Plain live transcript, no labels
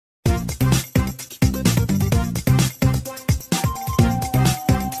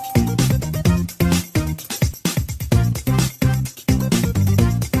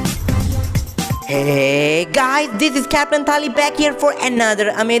guys, this is Captain Thali back here for another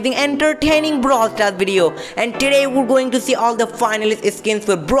amazing entertaining Brawl Stars video, and today we're going to see all the finalist skins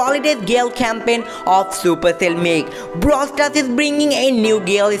for Brawlidays Gale campaign of Supercell make. Brawl Stars is bringing a new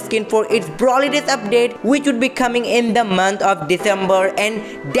Gale skin for its Brawlidays update, which would be coming in the month of December,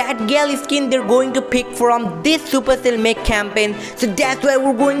 and that Gale skin they're going to pick from this Supercell make campaign, so that's why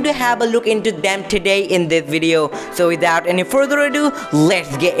we're going to have a look into them today in this video. So without any further ado,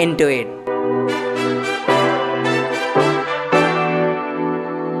 let's get into it.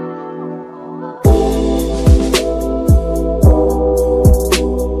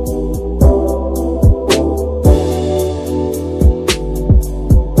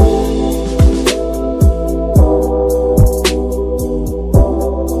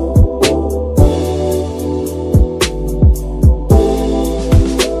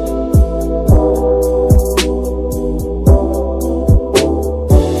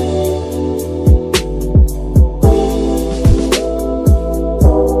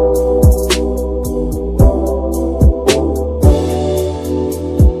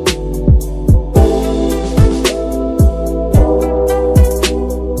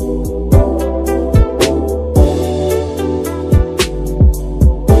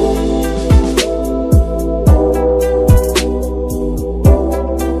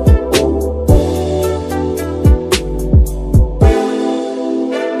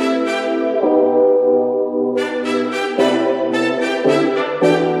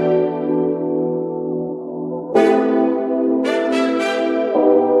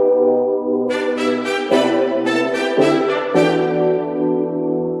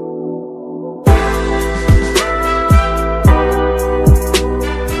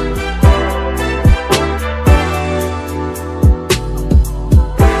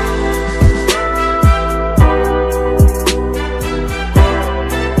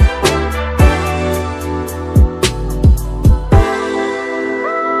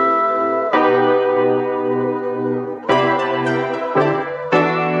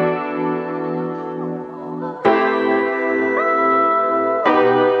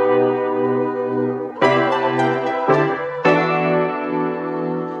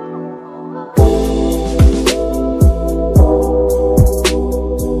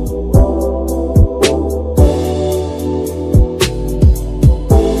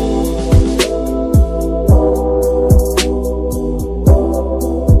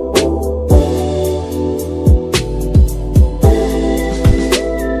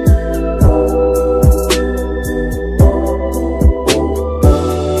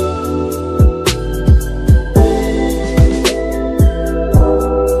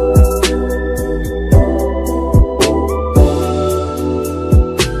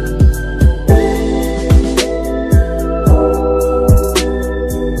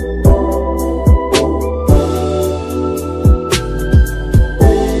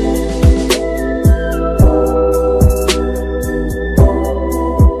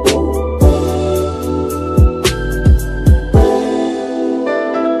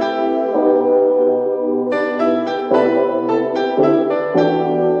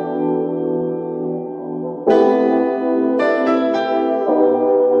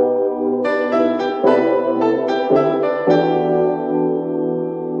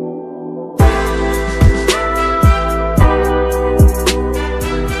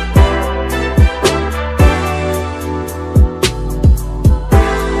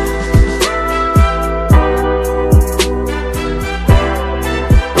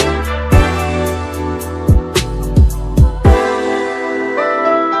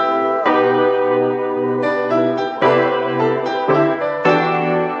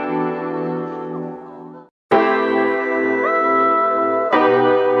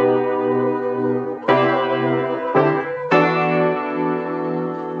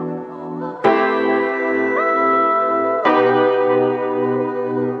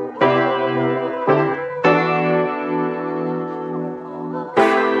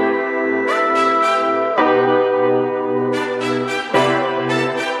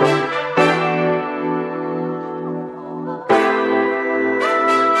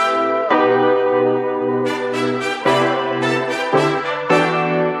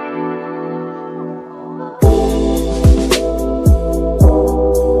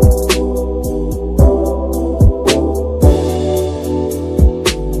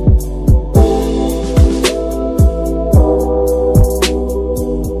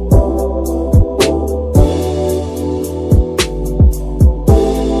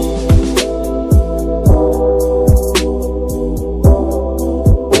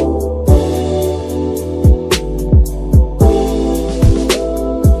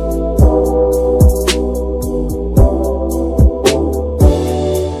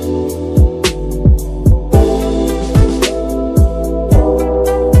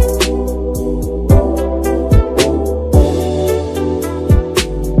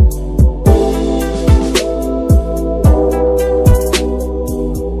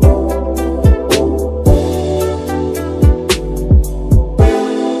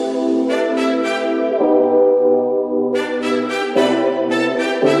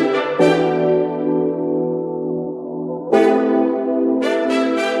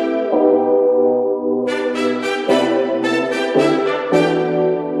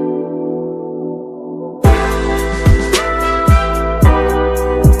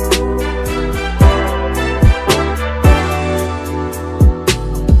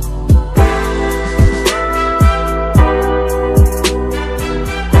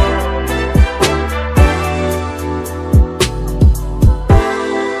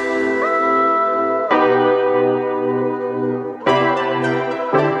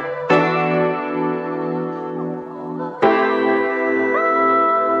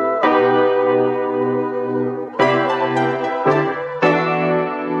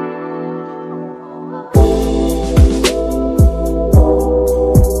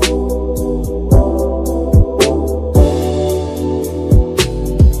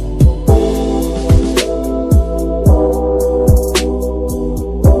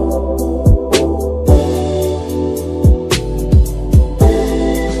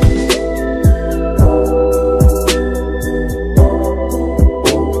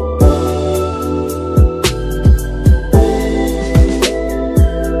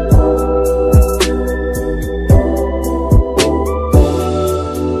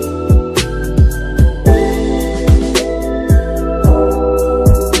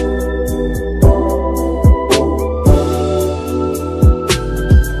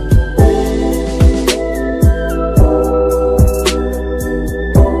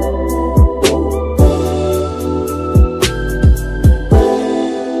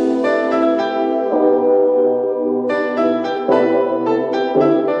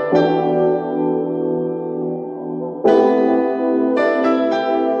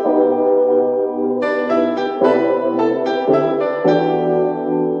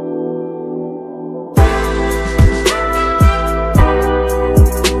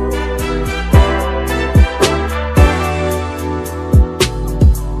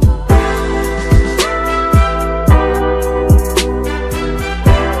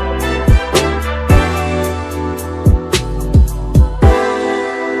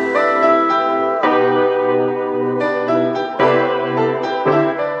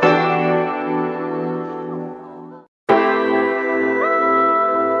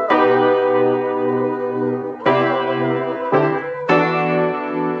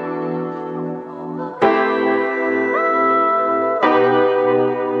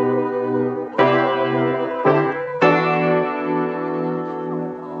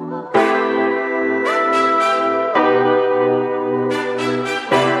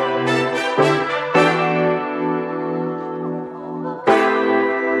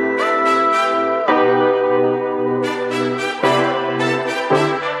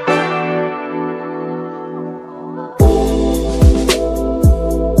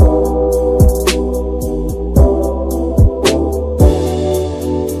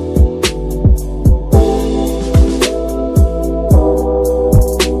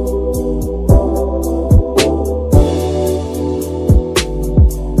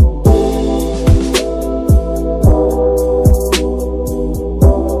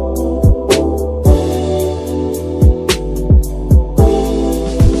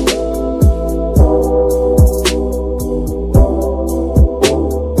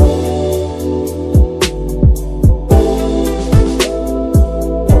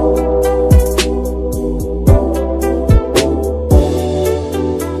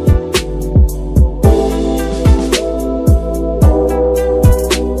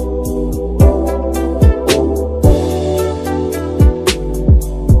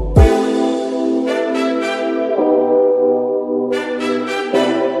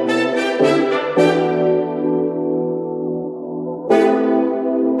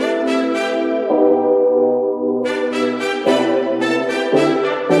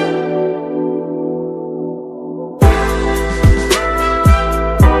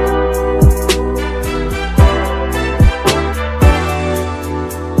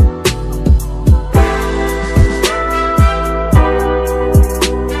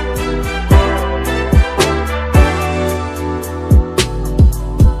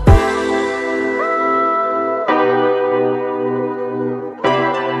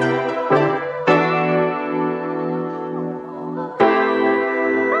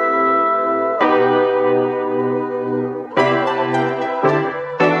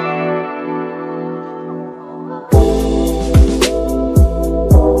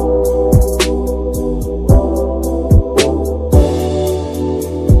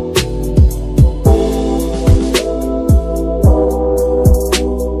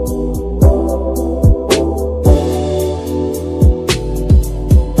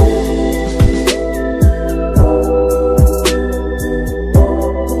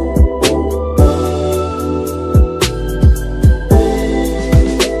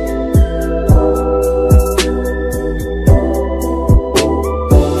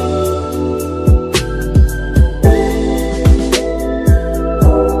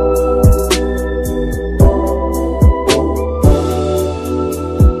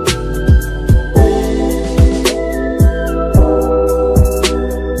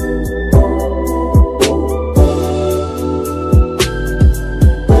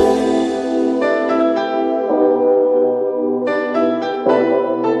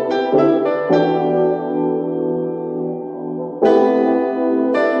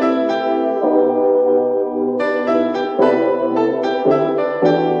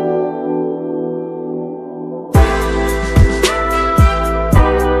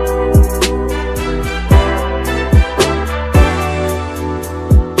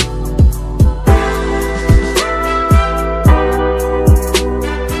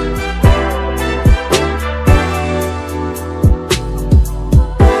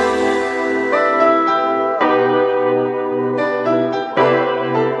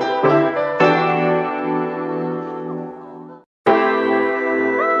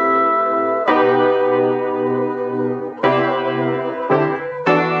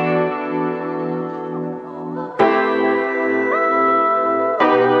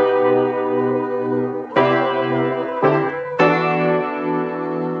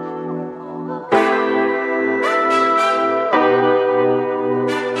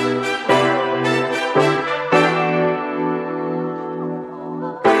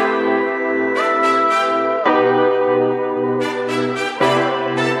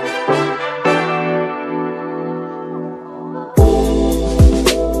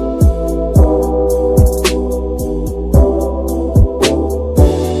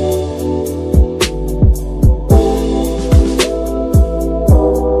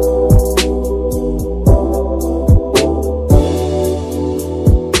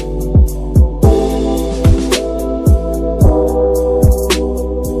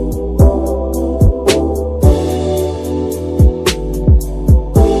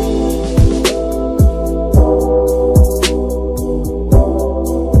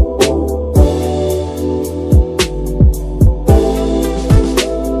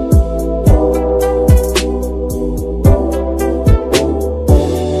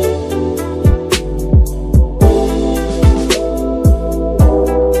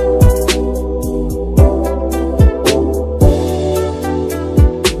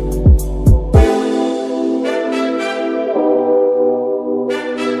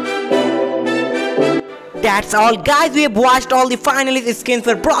 That's all guys, we have watched all the finalist skins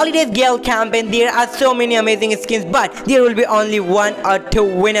for Brawlidays Gale campaign. There are so many amazing skins, but there will be only 1 or 2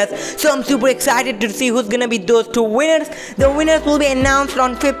 winners. So I'm super excited to see who's gonna be those 2 winners. The winners will be announced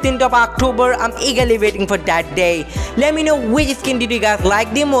on 15th of October. I'm eagerly waiting for that day. Let me know which skin did you guys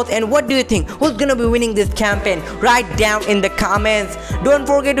like the most and what do you think, who's gonna be winning this campaign? Write down in the comments. Don't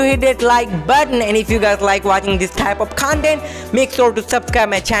forget to hit that like button, and if you guys like watching this type of content, make sure to subscribe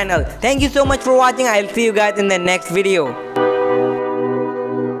my channel. Thank you so much for watching. I'll see you guys in the next video.